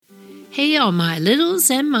Hey, all my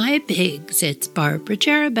littles and my bigs, it's Barbara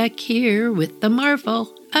Jerebeck here with the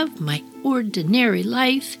marvel of my ordinary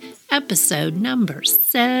life, episode number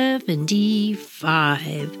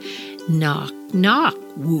 75. Knock, knock,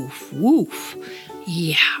 woof, woof.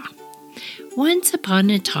 Yeah. Once upon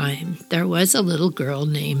a time, there was a little girl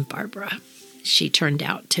named Barbara. She turned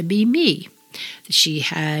out to be me. She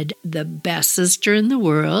had the best sister in the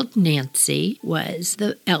world. Nancy was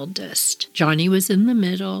the eldest. Johnny was in the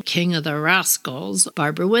middle, king of the rascals.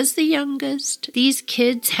 Barbara was the youngest. These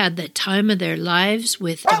kids had the time of their lives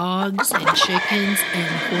with dogs and chickens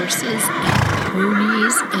and horses and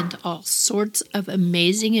ponies and all sorts of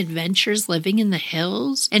amazing adventures living in the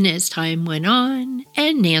hills. And as time went on,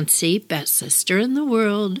 and Nancy, best sister in the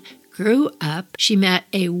world, grew up, she met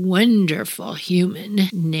a wonderful human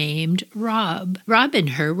named Rob. Rob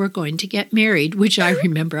and her were going to get married, which I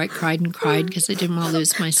remember I cried and cried because I didn't want to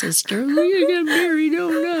lose my sister. We're going to get married, oh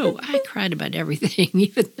no. I cried about everything,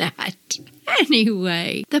 even that.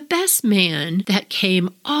 Anyway, the best man that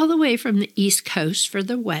came all the way from the East Coast for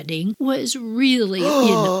the wedding was really in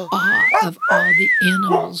awe of all the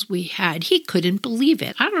animals we had. He couldn't believe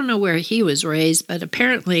it. I don't know where he was raised, but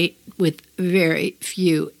apparently with very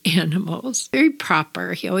few animals. Very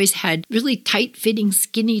proper. He always had really tight-fitting,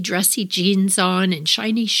 skinny, dressy jeans on and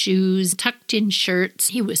shiny shoes, tucked-in shirts.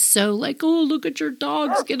 He was so like, oh, look at your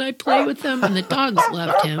dogs. Can I play with them? And the dogs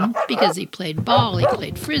loved him because he played ball. He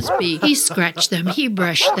played frisbee. He scratched them. He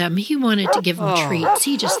brushed them. He wanted to give them treats.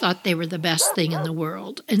 He just thought they were the best thing in the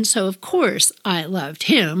world. And so, of course, I loved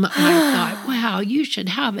him. I thought, wow, you should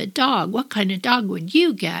have a dog. What kind of dog would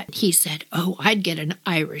you get? He said, oh, I'd get an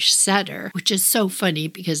Irish setter, which is so funny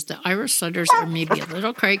because the Irish setters are maybe a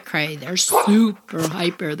little cray-cray. They're super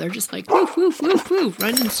hyper. They're just like woof, woof, woof, woof,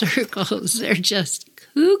 run in circles. They're just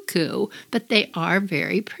cuckoo, but they are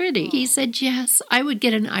very pretty. He said, yes, I would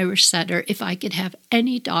get an Irish setter if I could have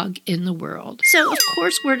any dog in the world. So, of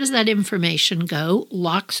course, where does that information go?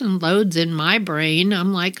 Locks and loads in my brain.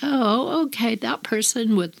 I'm like, oh, okay, that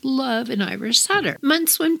person would love an Irish setter.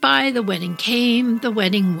 Months went by, the wedding came, the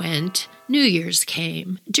wedding went. New Year's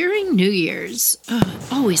came. During New Year's,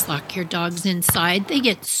 always lock your dogs inside. They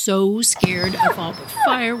get so scared of all the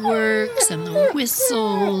fireworks and the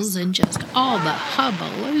whistles and just all the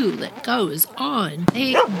hullabaloo that goes on.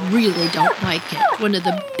 They really don't like it. One of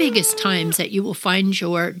the biggest times that you will find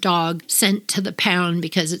your dog sent to the pound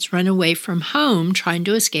because it's run away from home trying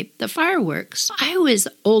to escape the fireworks. I was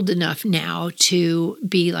old enough now to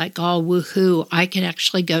be like all woohoo. I could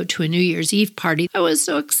actually go to a New Year's Eve party. I was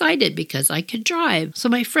so excited because I could drive. So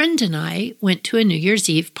my friend and I went to a New Year's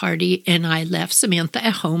Eve party and I left Samantha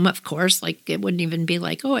at home, of course. Like it wouldn't even be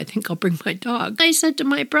like, oh, I think I'll bring my dog. I said to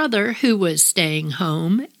my brother who was staying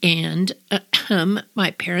home and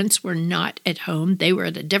my parents were not at home. They were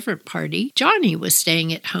at a different party. Johnny was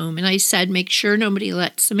staying at home and I said, make sure nobody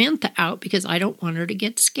lets Samantha out because I don't want her to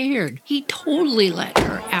get scared. He totally let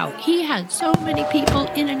her out. He had so many people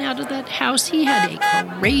in and out of that house. He had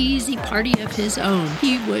a crazy party of his own.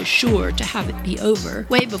 He was sure to have it be over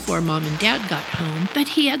way before Mom and Dad got home. But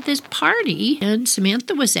he had this party and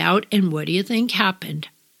Samantha was out and what do you think happened?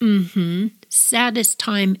 Saddest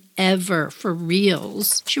time ever for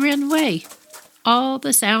reals. She ran away. All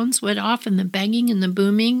the sounds went off and the banging and the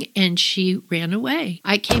booming and she ran away.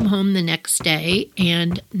 I came home the next day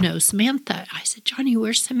and no Samantha. I said, Johnny,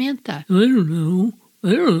 where's Samantha? I don't know.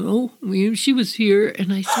 She was here,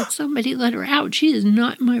 and I said, somebody let her out. She is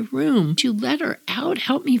not in my room. You let her out?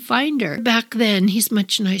 Help me find her. Back then, he's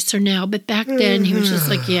much nicer now, but back then, he was just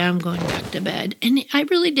like, yeah, I'm going back to bed. And I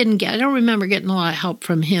really I don't remember getting a lot of help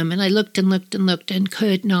from him, and I looked and looked and looked and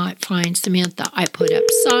could not find Samantha. I put up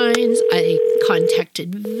signs. I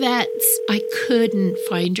contacted vets. I couldn't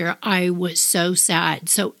find her. I was so sad.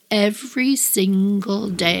 So every single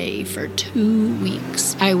day for 2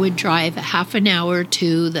 weeks, I would drive a half an hour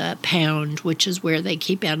to the pound, which is where they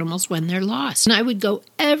keep animals when they're lost. And I would go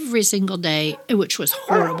every single day, which was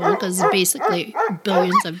horrible because basically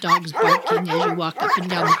billions of dogs barking as you walk up and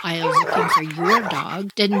down the aisles looking for your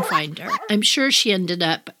dog. Didn't find her. I'm sure she ended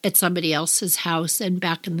up at somebody else's house. And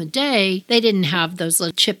back in the day, they didn't have those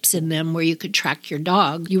little chips in them where you could track your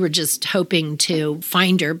dog. You were just hoping to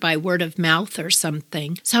find her by word of mouth or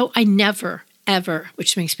something. So I never ever,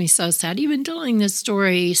 which makes me so sad, even telling this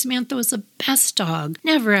story. Samantha was the best dog.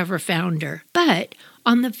 Never, ever found her. But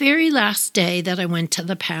On the very last day that I went to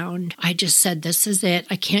the pound, I just said, this is it.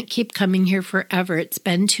 I can't keep coming here forever. It's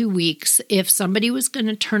been 2 weeks. If somebody was going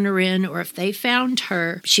to turn her in or if they found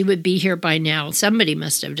her, she would be here by now. Somebody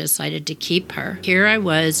must have decided to keep her. Here I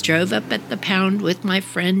was, drove up at the pound with my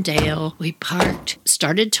friend Dale. We parked,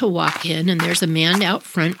 started to walk in, and there's a man out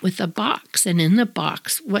front with a box. And in the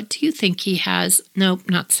box, what do you think he has? Nope,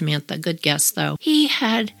 not Samantha. Good guess, though. He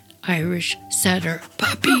had Irish setter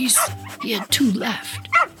puppies. He had 2 left.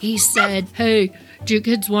 He said, hey, do you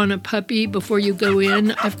kids want a puppy before you go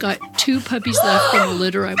in? I've got 2 puppies left from a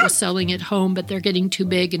litter I was selling at home, but they're getting too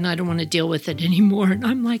big and I don't want to deal with it anymore. And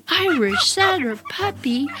I'm like, Irish setter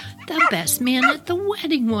puppy? The best man at the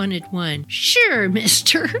wedding wanted one. Sure,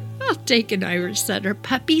 mister. I'll take an Irish setter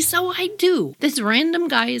puppy, so I do. This random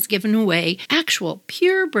guy is giving away actual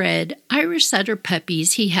purebred Irish setter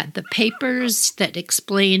puppies. He had the papers that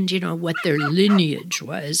explained, what their lineage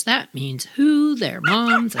was. That means who their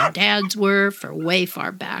moms and dads were for way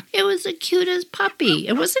far back. It was the cutest puppy.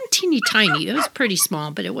 It wasn't teeny tiny. It was pretty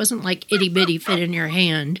small, but it wasn't like itty bitty fit in your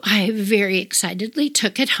hand. I very excitedly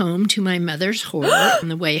took it home to my mother's horror. On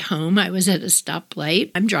the way home, I was at a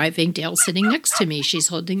stoplight. I'm driving. Dale's sitting next to me. She's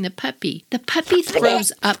holding the puppy. The puppy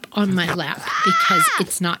throws up on my lap because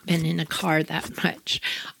it's not been in a car that much.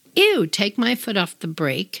 Ew, take my foot off the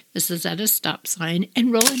brake. This is at a stop sign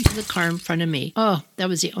and roll into the car in front of me. Oh, that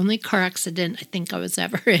was the only car accident I think I was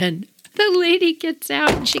ever in. The lady gets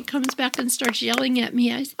out and she comes back and starts yelling at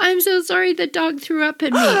me. I'm so sorry the dog threw up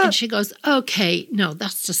at me. And she goes, okay, no,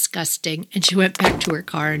 that's disgusting. And she went back to her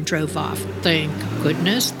car and drove off. Thank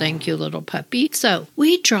goodness. Thank you, little puppy. So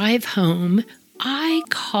we drive home. I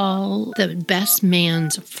call the best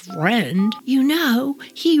man's friend.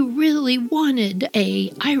 He really wanted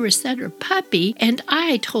a Irish setter puppy, and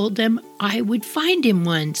I told him I would find him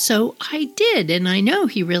one. So I did, and I know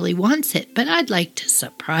he really wants it, but I'd like to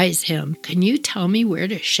surprise him. Can you tell me where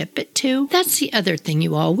to ship it to? That's the other thing,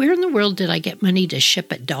 you all. Where in the world did I get money to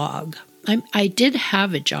ship a dog? I did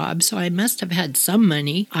have a job, so I must have had some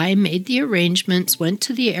money. I made the arrangements, went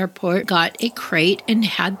to the airport, got a crate, and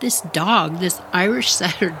had this dog, this Irish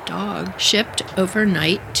setter dog, shipped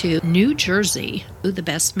overnight to New Jersey, to the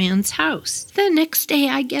best man's house. The next day,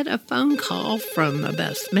 I get a phone call from a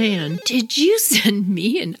best man. Did you send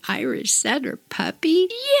me an Irish setter puppy?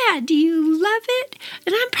 Yeah, do you love it?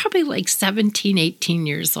 And I'm probably like 17, 18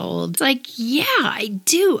 years old. It's like, yeah, I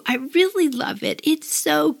do. I really love it. It's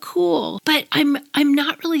so cool. But I'm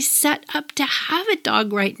not really set up to have a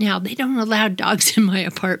dog right now. They don't allow dogs in my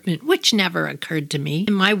apartment, which never occurred to me.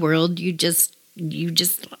 In my world, you just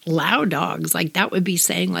allow dogs. Like that would be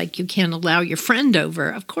saying like you can't allow your friend over.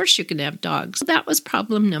 Of course you can have dogs. That was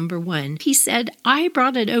problem number 1. He said, I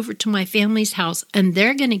brought it over to my family's house and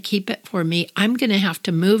they're going to keep it for me. I'm going to have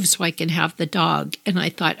to move so I can have the dog. And I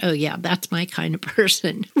thought, oh yeah, that's my kind of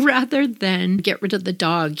person. Rather than get rid of the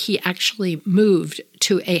dog, he actually moved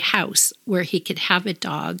to a house where he could have a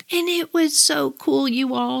dog. And it was so cool,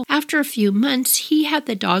 you all. After a few months, he had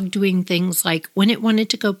the dog doing things like when it wanted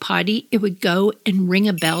to go potty, it would go and ring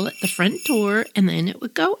a bell at the front door, and then it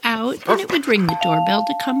would go out, and it would ring the doorbell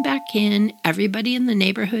to come back in. Everybody in the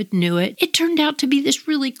neighborhood knew it. It turned out to be this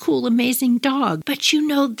really cool, amazing dog. But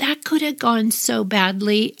that could have gone so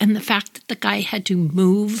badly, and the fact that the guy had to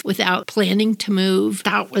move without planning to move,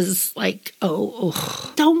 that was like,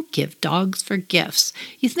 don't give dogs for gifts.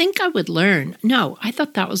 You think I would learn? No, I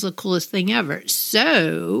thought that was the coolest thing ever.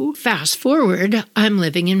 So, fast forward, I'm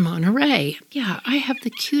living in Monterey. Yeah, I have the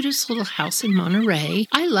cutest little house in Monterey.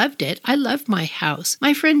 I loved it. I loved my house.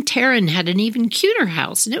 My friend Taryn had an even cuter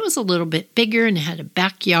house, and it was a little bit bigger, and it had a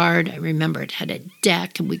backyard. I remember it had a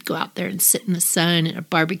deck, and we'd go out there and sit in the sun and a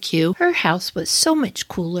barbecue. Her house was so much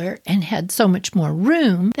cooler and had so much more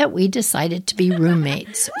room that we decided to be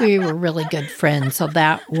roommates. We were really good friends, so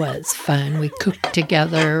that was fun. We cooked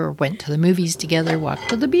together, went to the movies together, walked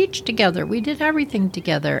to the beach together. We did everything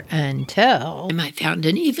together until I found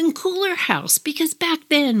an even cooler house, because back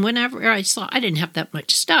then, whenever I didn't have that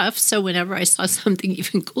much stuff, so whenever I saw something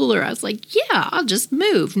even cooler, I was like, yeah, I'll just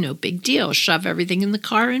move. No big deal. Shove everything in the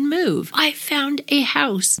car and move. I found a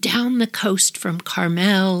house down the coast from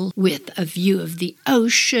Carmel with a view of the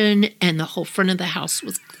ocean, and the whole front of the house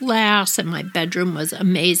was glass, and my bedroom was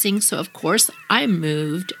amazing, so of course I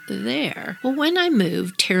moved there. Well, when I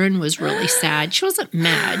moved, Taryn was really sad. She wasn't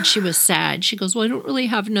mad. She was sad. She goes, well, I don't really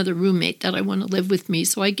have another roommate that I want to live with me,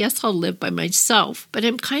 so I guess I'll live by myself. But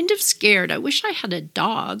I'm kind of scared. I wish I had a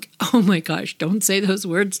dog. Oh my gosh, don't say those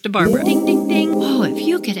words to Barbara. Ding, ding, ding. Oh, if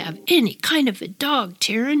you could have any kind of a dog,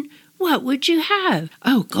 Taryn, What would you have?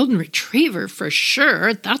 Oh, golden retriever for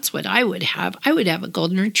sure. That's what I would have. I would have a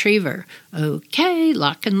golden retriever. Okay,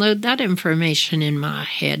 lock and load that information in my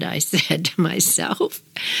head, I said to myself.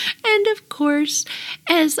 And of course,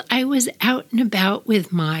 as I was out and about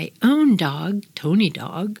with my own dog, Tony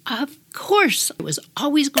Dog, of course, I was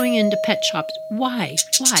always going into pet shops. Why?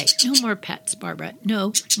 No more pets, Barbara.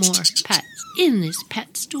 No more pets. In this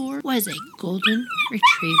pet store was a golden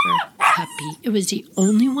retriever puppy. It was the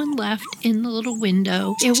only one left in the little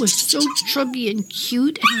window. It was so chubby and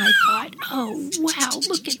cute, and I thought, oh, wow,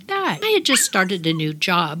 look at that. I had just started a new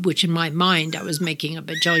job, which in my mind I was making $1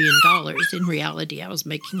 bajillion. In reality, I was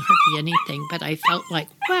making hardly anything, but I felt like,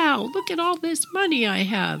 wow, look at all this money I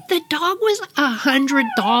have. The dog was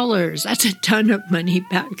 $100. That's a ton of money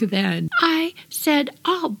back then. I said,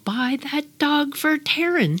 I'll buy that dog for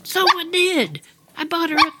Taryn. So I did. I bought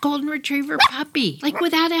her a golden retriever puppy, like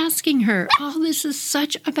without asking her. Oh, this is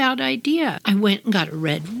such a bad idea. I went and got a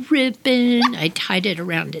red ribbon. I tied it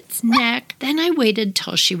around its neck. Then I waited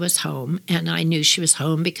till she was home, and I knew she was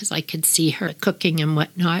home because I could see her cooking and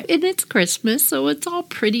whatnot. And it's Christmas, so it's all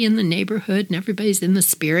pretty in the neighborhood, and everybody's in the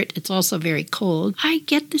spirit. It's also very cold. I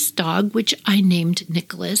get this dog, which I named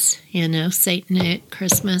Nicholas, Saint Nick,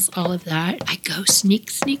 Christmas, all of that. I go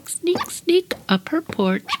sneak up her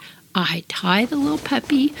porch. I tie the little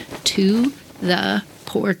puppy to the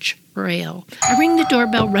porch rail. I ring the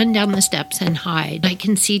doorbell, run down the steps, and hide. I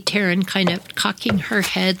can see Taryn kind of cocking her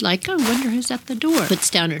head like, I wonder who's at the door. Puts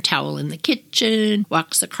down her towel in the kitchen,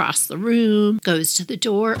 walks across the room, goes to the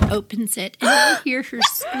door, opens it, and I hear her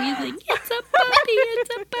squealing, it's a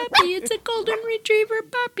puppy, it's a golden retriever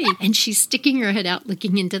puppy. And she's sticking her head out,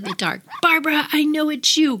 looking into the dark. Barbara, I know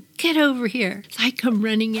it's you. Get over here. So I come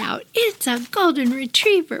running out. It's a golden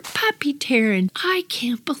retriever puppy, Taryn. I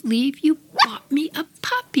can't believe you bought me a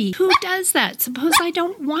puppy. Who does that? Suppose I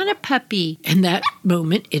don't want a puppy. And that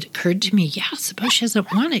moment, it occurred to me, yeah, suppose she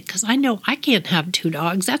doesn't want it, because I know I can't have 2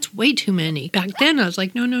 dogs. That's way too many. Back then, I was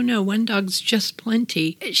like, no, 1 dog's just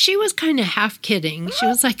plenty. She was kind of half kidding. She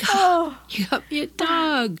was like, oh, you got me a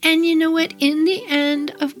dog. And you know what? In the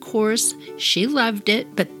end, of course, she loved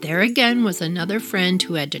it. But there again was another friend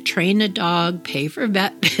who had to train a dog, pay for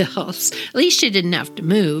vet bills. At least she didn't have to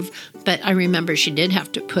move. But I remember she did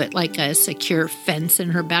have to put like a secure fence in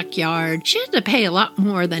her backyard. She had to pay a lot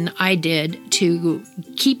more than I did to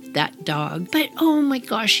keep that dog. But oh my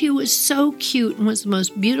gosh, he was so cute and was the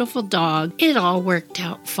most beautiful dog. It all worked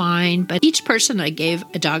out fine. But each person I gave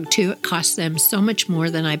a dog to, it cost them so much more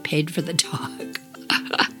than I paid for the dog.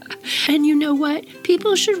 And you know what?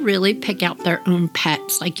 People should really pick out their own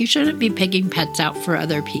pets. Like, you shouldn't be picking pets out for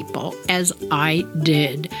other people, as I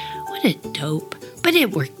did. What a dope. But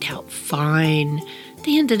it worked out fine.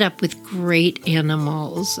 They ended up with great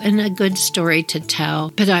animals and a good story to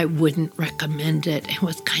tell, but I wouldn't recommend it. It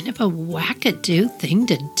was kind of a wackadoo thing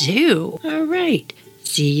to do. All right.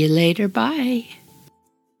 See you later. Bye.